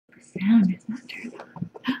sound is not turned on.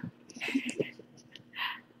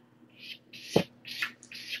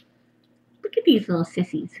 Look at these little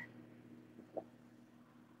sissies.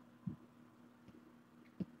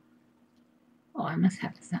 Oh, I must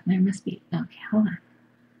have something. There must be. Okay, hold on.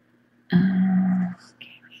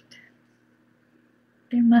 Okay, wait.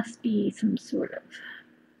 There must be some sort of.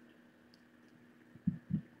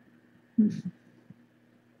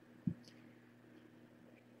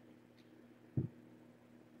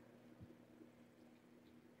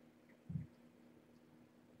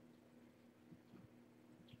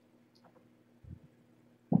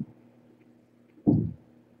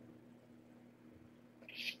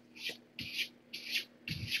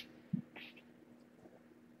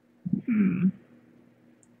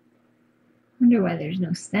 Wonder why there's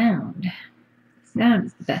no sound. Sound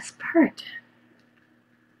is the best part.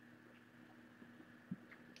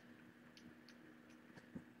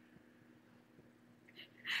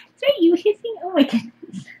 Is that you hissing? Oh my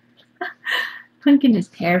goodness. Pumpkin is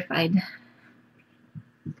terrified.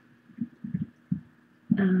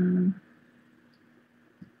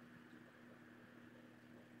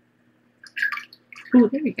 Oh,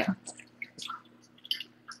 there we go.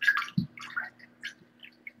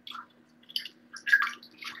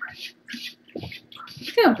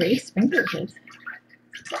 Look how brave Sprinkles is.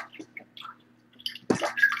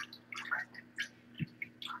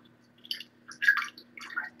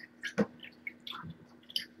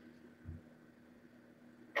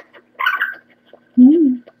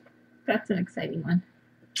 That's an exciting one.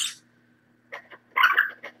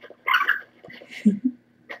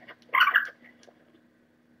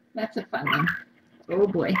 That's a fun one. Oh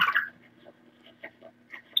boy.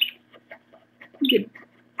 Good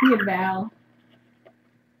Val.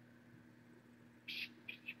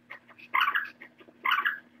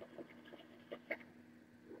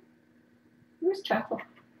 Where's Truffle?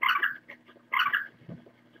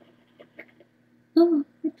 Oh,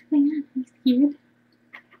 what's going on? He's scared.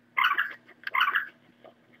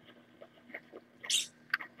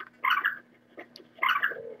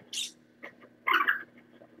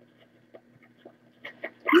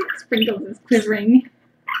 Sprinkles is quivering.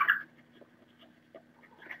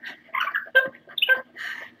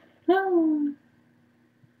 Oh.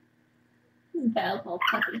 Val's all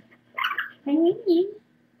puffy. Hi, Minnie.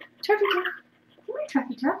 Truffy Truff. Come here,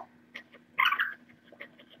 Truffy Truff.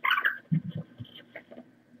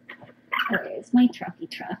 Where's my Truffy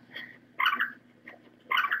Truff?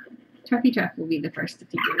 Truffy Truff will be the first to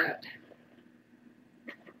figure it out.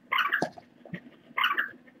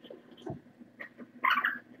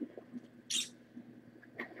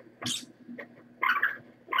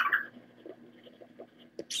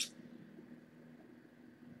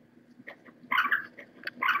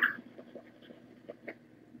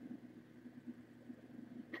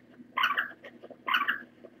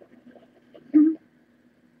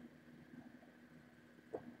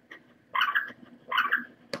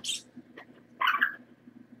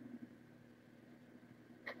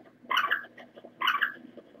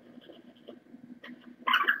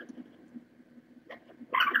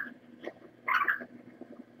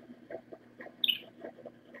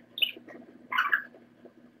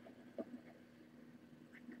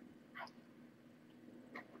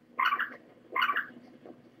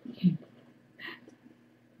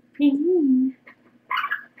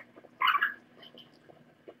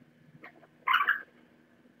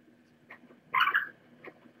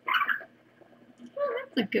 Oh,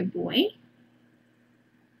 that's a good boy.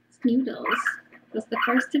 Snoodles was the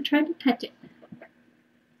first to try to touch it.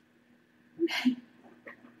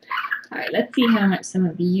 Alright, let's see how much some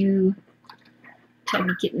of you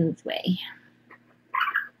chubby kittens weigh.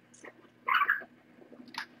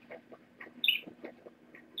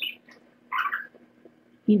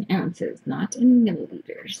 In ounces, not in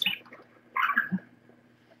milliliters.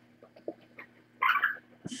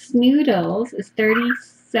 Snoodles is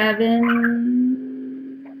 37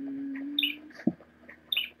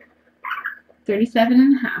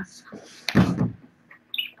 and a half.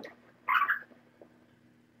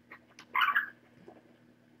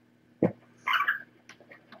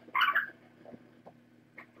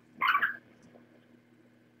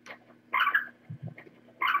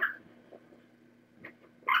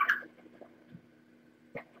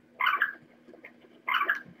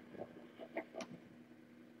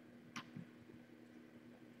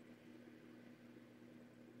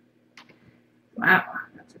 Wow,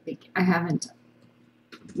 that's a big, I haven't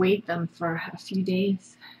weighed them for a few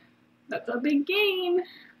days. That's a big gain.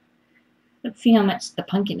 Let's see how much the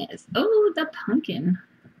pumpkin is. Oh, the pumpkin.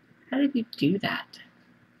 How did you do that?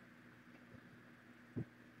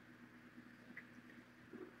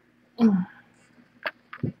 Mm.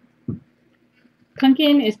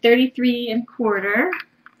 Pumpkin is 33 1/4.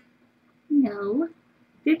 No.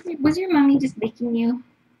 Was your mommy just licking you?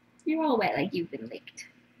 You're all wet like you've been licked.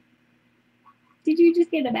 Did you just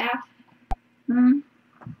get a bath?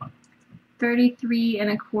 33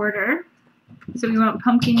 1/4. So we want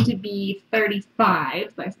Pumpkin to be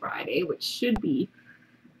 35 by Friday, which should be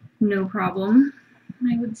no problem,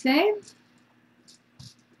 I would say.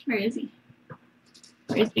 Where is he?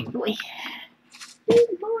 Where's Big Boy?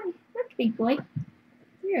 Big Boy. Look, Big Boy.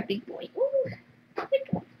 You're a big boy. Ooh.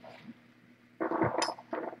 Look.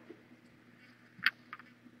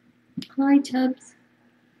 Hi, Tubbs.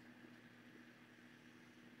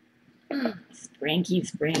 Spranky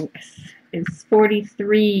Spranks is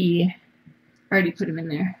 43. I already put him in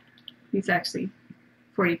there. He's actually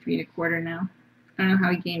 43 1/4 now. I don't know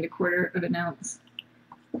how he gained 1/4 of an ounce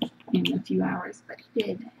in a few hours, but he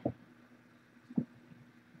did.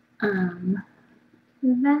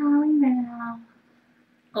 Valley Val.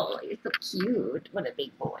 Oh, you're so cute. What a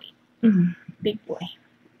big boy. Big boy.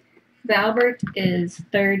 Valbert is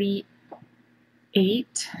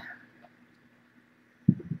 38.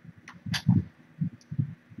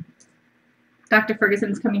 Dr.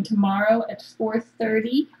 Ferguson's coming tomorrow at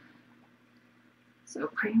 4:30. So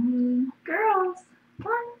pray me, girls.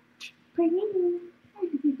 Come on. Pray me.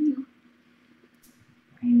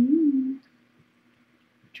 Pray me.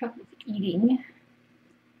 Truffle's eating.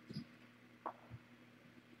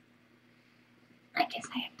 I guess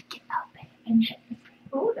I have to get up and hit the pray.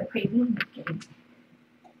 Oh, the pray me is getting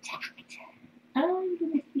attacked. Oh, I'm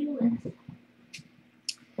gonna steal this.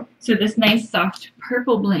 So this nice soft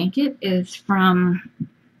purple blanket is from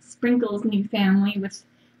Sprinkle's new family with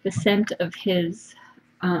the scent of his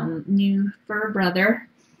new fur brother,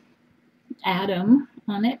 Adam,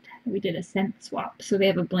 on it. We did a scent swap. So they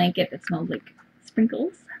have a blanket that smells like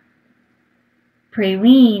Sprinkles.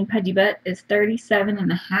 Praline Pudgy Butt is 37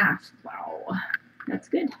 1/2. Wow, that's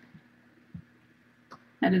good.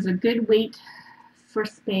 That is a good weight for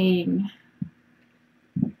spaying.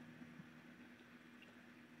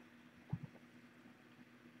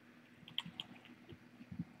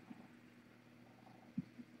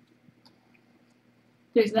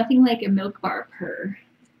 There's nothing like a milkbar purr,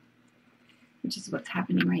 which is what's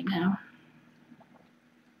happening right now.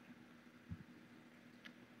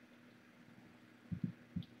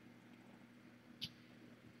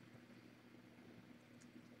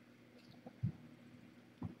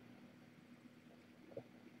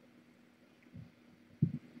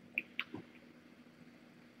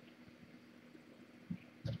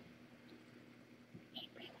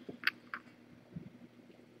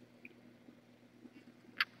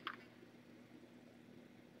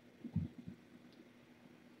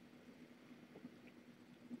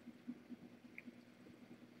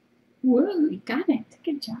 Whoa, you got it.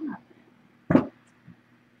 Good job.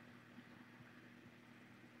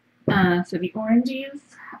 So the oranges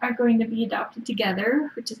are going to be adopted together,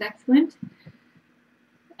 which is excellent.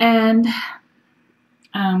 And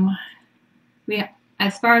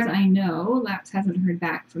as far as I know, Laps hasn't heard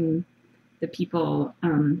back from the people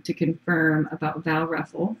to confirm about Val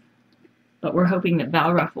Ruffle, but we're hoping that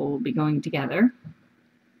Val Ruffle will be going together.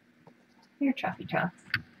 Here, Truffy Truffs.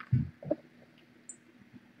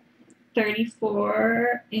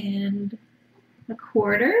 34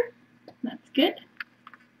 1/4. That's good.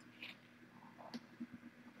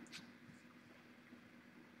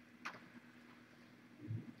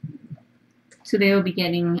 So they will be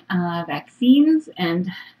getting vaccines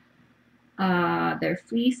and their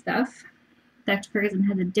flea stuff. Dr. Ferguson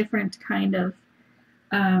has a different kind of,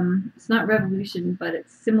 it's not Revolution, but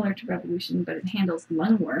it's similar to Revolution, but it handles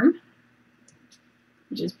lungworm,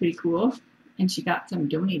 which is pretty cool. And she got some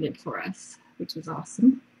donated for us, which is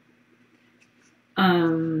awesome.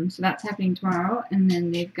 So that's happening tomorrow. And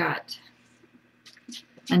then they've got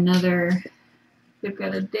a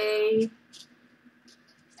day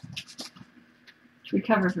to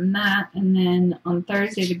recover from that. And then on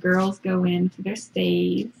Thursday, the girls go in for their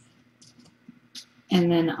stays.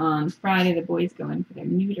 And then on Friday, the boys go in for their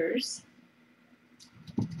neuters.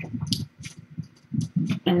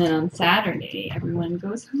 And then on Saturday, everyone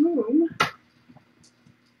goes home.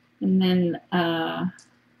 And then I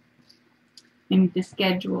need to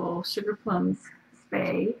schedule Sugar Plum's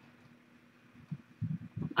spay.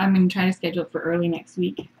 I'm going to try to schedule it for early next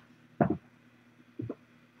week.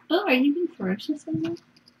 Oh, are you being ferocious right now?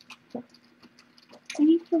 Are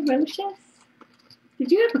you ferocious?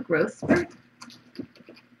 Did you have a growth spurt?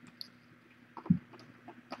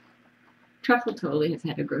 Truffle totally has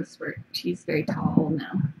had a growth spurt. She's very tall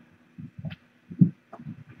now.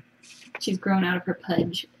 She's grown out of her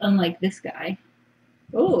pudge, unlike this guy.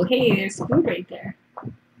 Oh, hey, there's food right there.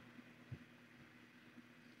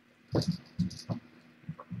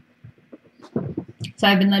 So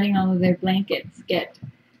I've been letting all of their blankets get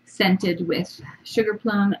scented with sugar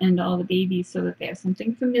plum and all the babies so that they have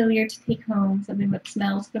something familiar to take home, something that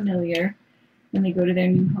smells familiar when they go to their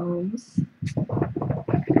new homes.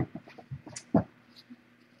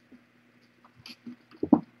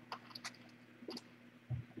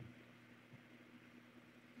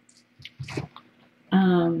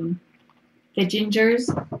 The gingers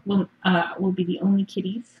will be the only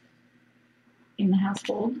kitties in the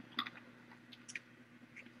household.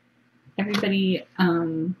 Everybody,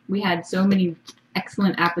 we had so many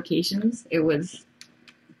excellent applications. It was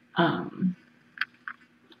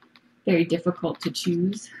very difficult to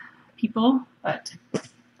choose people, but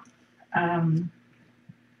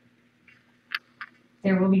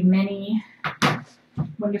there will be many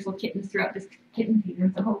wonderful kittens throughout this kitten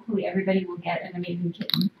season, so hopefully everybody will get an amazing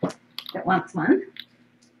kitten that wants one.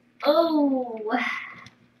 Oh!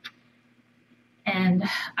 And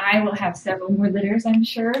I will have several more litters, I'm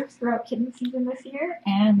sure, throughout kitten season this year.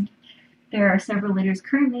 And there are several litters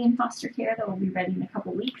currently in foster care that will be ready in a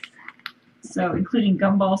couple weeks. So, including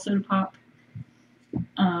Gumball, Soda Pop,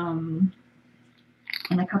 and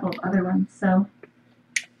a couple of other ones. So,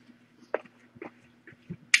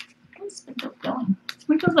 where's Sprinkles going?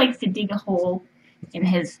 Sprinkles likes to dig a hole in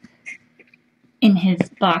his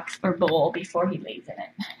box or bowl before he lays in it.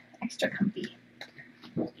 Extra comfy.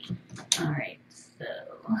 Alright, so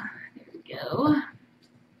there we go.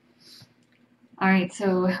 Alright,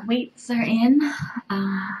 so weights are in.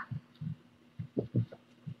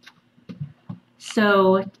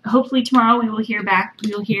 So hopefully tomorrow we will hear back.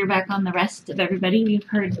 We will hear back on the rest of everybody.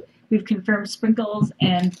 We've confirmed Sprinkles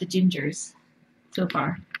and the gingers so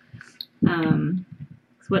far.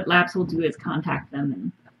 So what Labs will do is contact them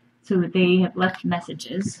and so that they have left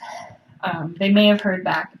messages. They may have heard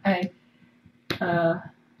back. I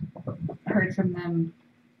heard from them.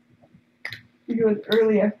 I think it was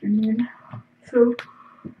early afternoon. So,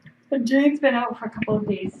 and Jane's been out for a couple of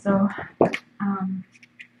days, so I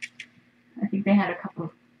think they had a couple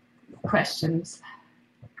of questions.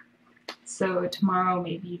 So tomorrow,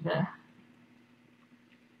 maybe the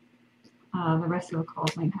rest of the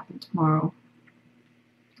calls might happen tomorrow.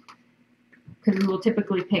 Because we will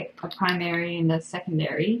typically pick a primary and a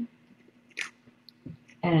secondary.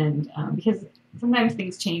 And because sometimes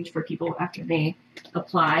things change for people after they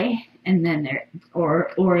apply, and then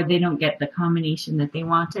or they don't get the combination that they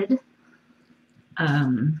wanted,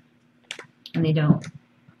 and they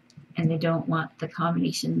don't want the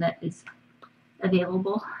combination that is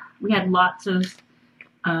available. We had lots of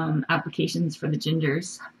applications for the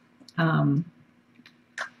gingers, and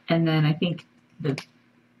then I think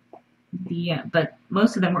but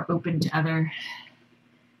most of them were open to other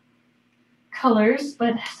colors,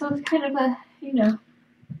 but so it's kind of a,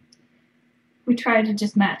 we try to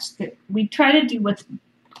just match we try to do what's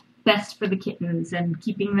best for the kittens, and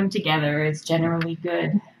keeping them together is generally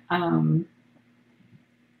good.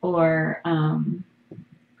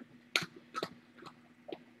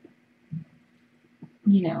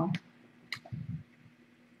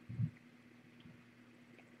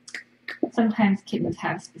 Sometimes kittens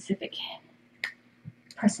have specific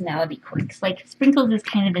personality quirks. Like Sprinkles is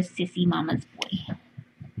kind of a sissy mama's boy.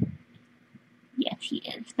 Yes, he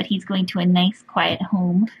is. But he's going to a nice, quiet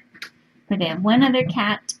home where they have one other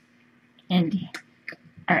cat and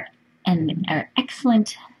are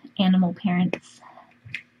excellent animal parents.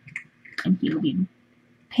 And he will be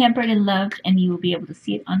pampered and loved, and you will be able to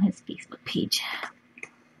see it on his Facebook page.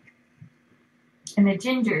 And the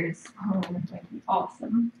gingers home is going to be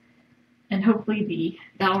awesome. And hopefully the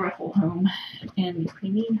Dalrymple home and the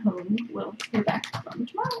Queen home will hear back from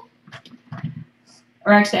tomorrow.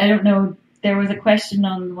 Or actually, I don't know. There was a question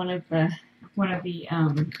on one of the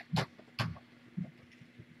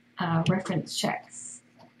reference checks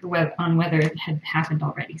on whether it had happened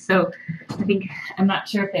already. So I'm not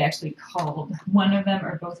sure if they actually called one of them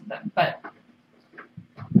or both of them. But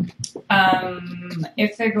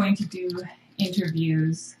if they're going to do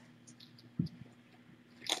interviews.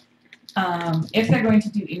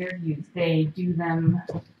 They do them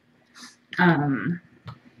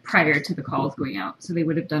prior to the calls going out, so they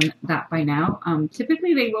would have done that by now.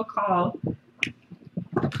 Typically, they will call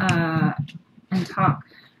and talk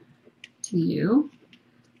to you.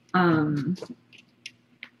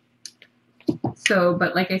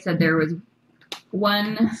 But like I said, there was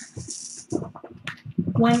one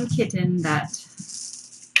kitten that,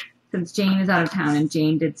 since Jane is out of town, and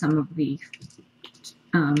Jane did some of the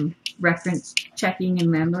reference checking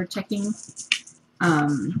and landlord checking,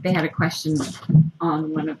 they had a question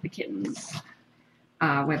on one of the kittens,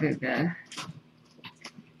 whether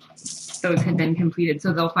those had been completed.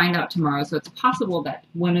 So they'll find out tomorrow. So it's possible that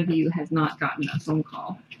one of you has not gotten a phone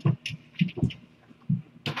call.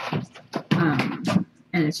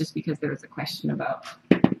 And it's just because there was a question about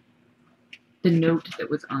the note that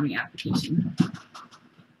was on the application.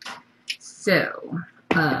 So,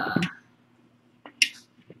 we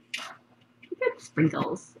got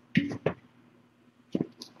Sprinkles.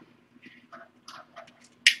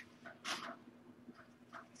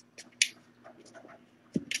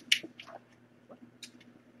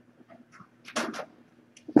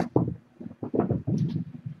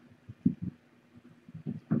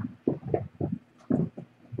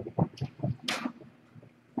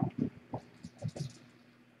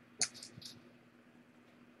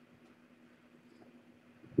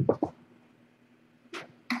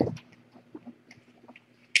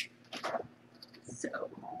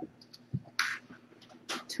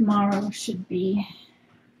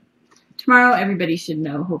 Tomorrow everybody should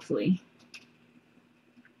know, hopefully.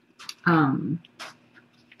 But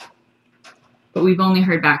we've only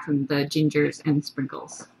heard back from the Gingers and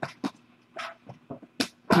Sprinkles.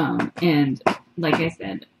 And like I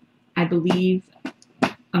said, I believe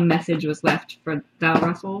a message was left for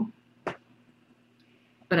Dalrymple,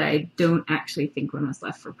 but I don't actually think one was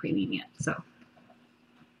left for Praline yet, so.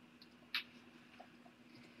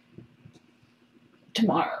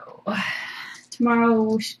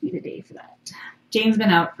 Tomorrow should be the day for that. Jane's been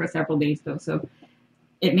out for several days though, so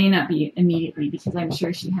it may not be immediately because I'm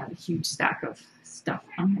sure she had a huge stack of stuff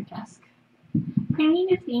on her desk.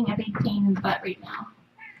 Praline is being a big pain in the butt right now,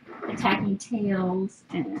 attacking tails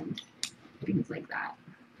and things like that.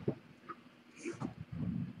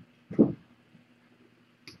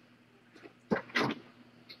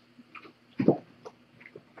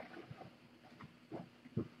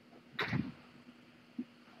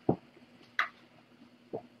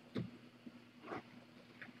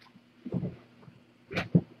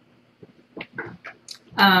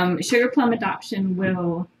 Sugar plum adoption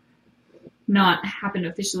will not happen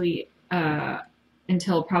officially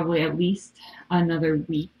until probably at least another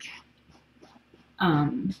week.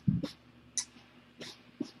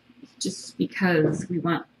 Just because we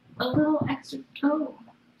want a little extra. Oh,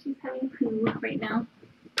 she's having poo right now.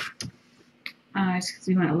 Just because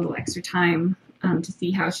we want a little extra time to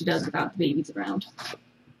see how she does without the babies around.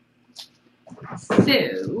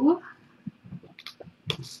 So.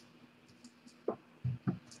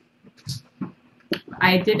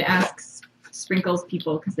 I did ask Sprinkles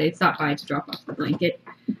people, because they stopped by to drop off the blanket,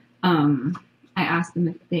 I asked them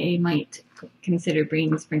if they might consider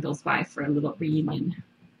bringing Sprinkles by for a little reunion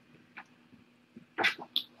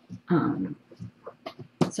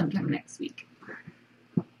sometime next week.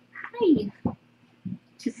 Hi!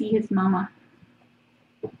 To see his mama.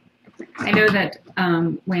 I know that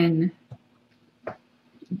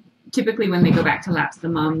typically when they go back to laps, the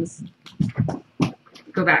moms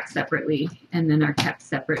go back separately and then are kept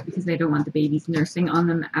separate because they don't want the babies nursing on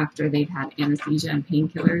them after they've had anesthesia and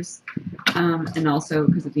painkillers, and also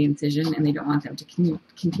because of the incision, and they don't want them to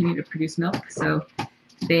continue to produce milk, so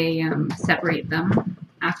they separate them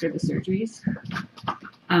after the surgeries.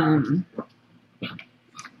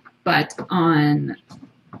 But on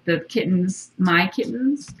the kittens, my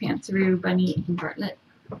kittens, Pantsaroo, Bunny, and Bartlett,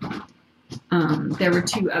 there were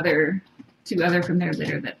two other from their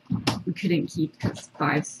litter that we couldn't keep because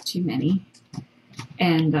 5's too many.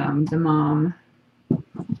 And the mom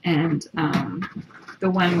and the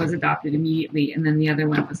one was adopted immediately, and then the other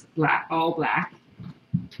one was all black.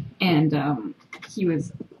 And he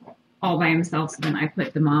was all by himself, so then I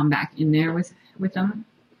put the mom back in there with them.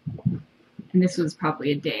 And this was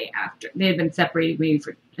probably a day after. They had been separated maybe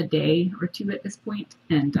for a day or two at this point.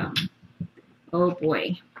 And oh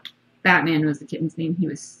boy. Batman was the kitten's name. He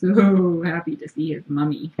was so happy to see his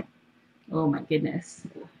mummy. Oh my goodness.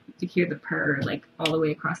 To hear the purr like all the way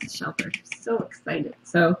across the shelter. So excited.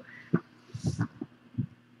 So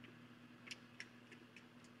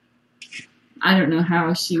I don't know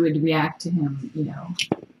how she would react to him,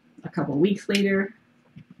 a couple weeks later.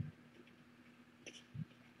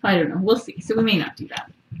 I don't know. We'll see. So we may not do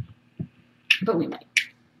that. But we might.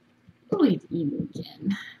 Oh, he's eating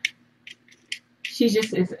again. She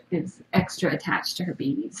just is extra attached to her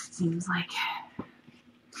babies, it seems like.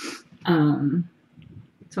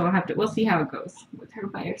 So we'll see how it goes with her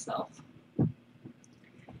by herself.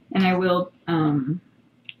 And I will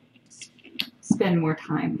spend more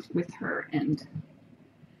time with her, and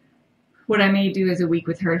what I may do is a week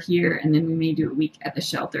with her here, and then we may do a week at the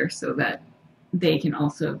shelter so that they can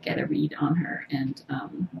also get a read on her and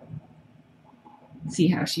see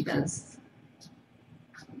how she does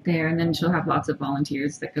there. And then she'll have lots of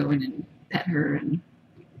volunteers that go in and pet her and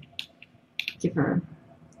give her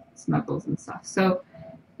snuggles and stuff. So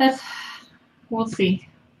that's, we'll see.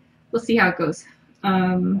 We'll see how it goes.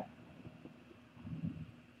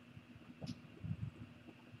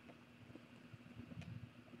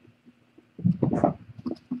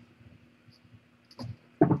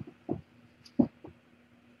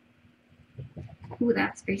 Ooh,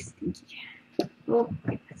 that's very stinky. Oh,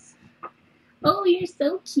 goodness. Oh, you're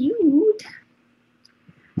so cute.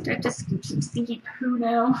 I have to scoop some stinky poo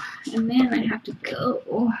now, and then I have to go.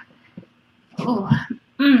 Oh,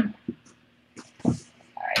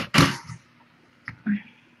 Alright.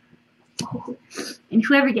 Oh. And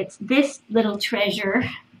whoever gets this little treasure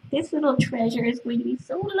is going to be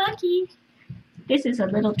so lucky. This is a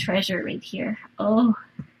little treasure right here. Oh.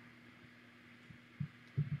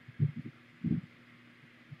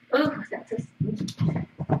 Oh, that's so stinky.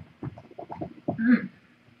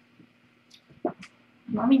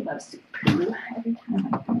 Mommy loves to poo every time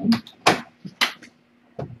I come in.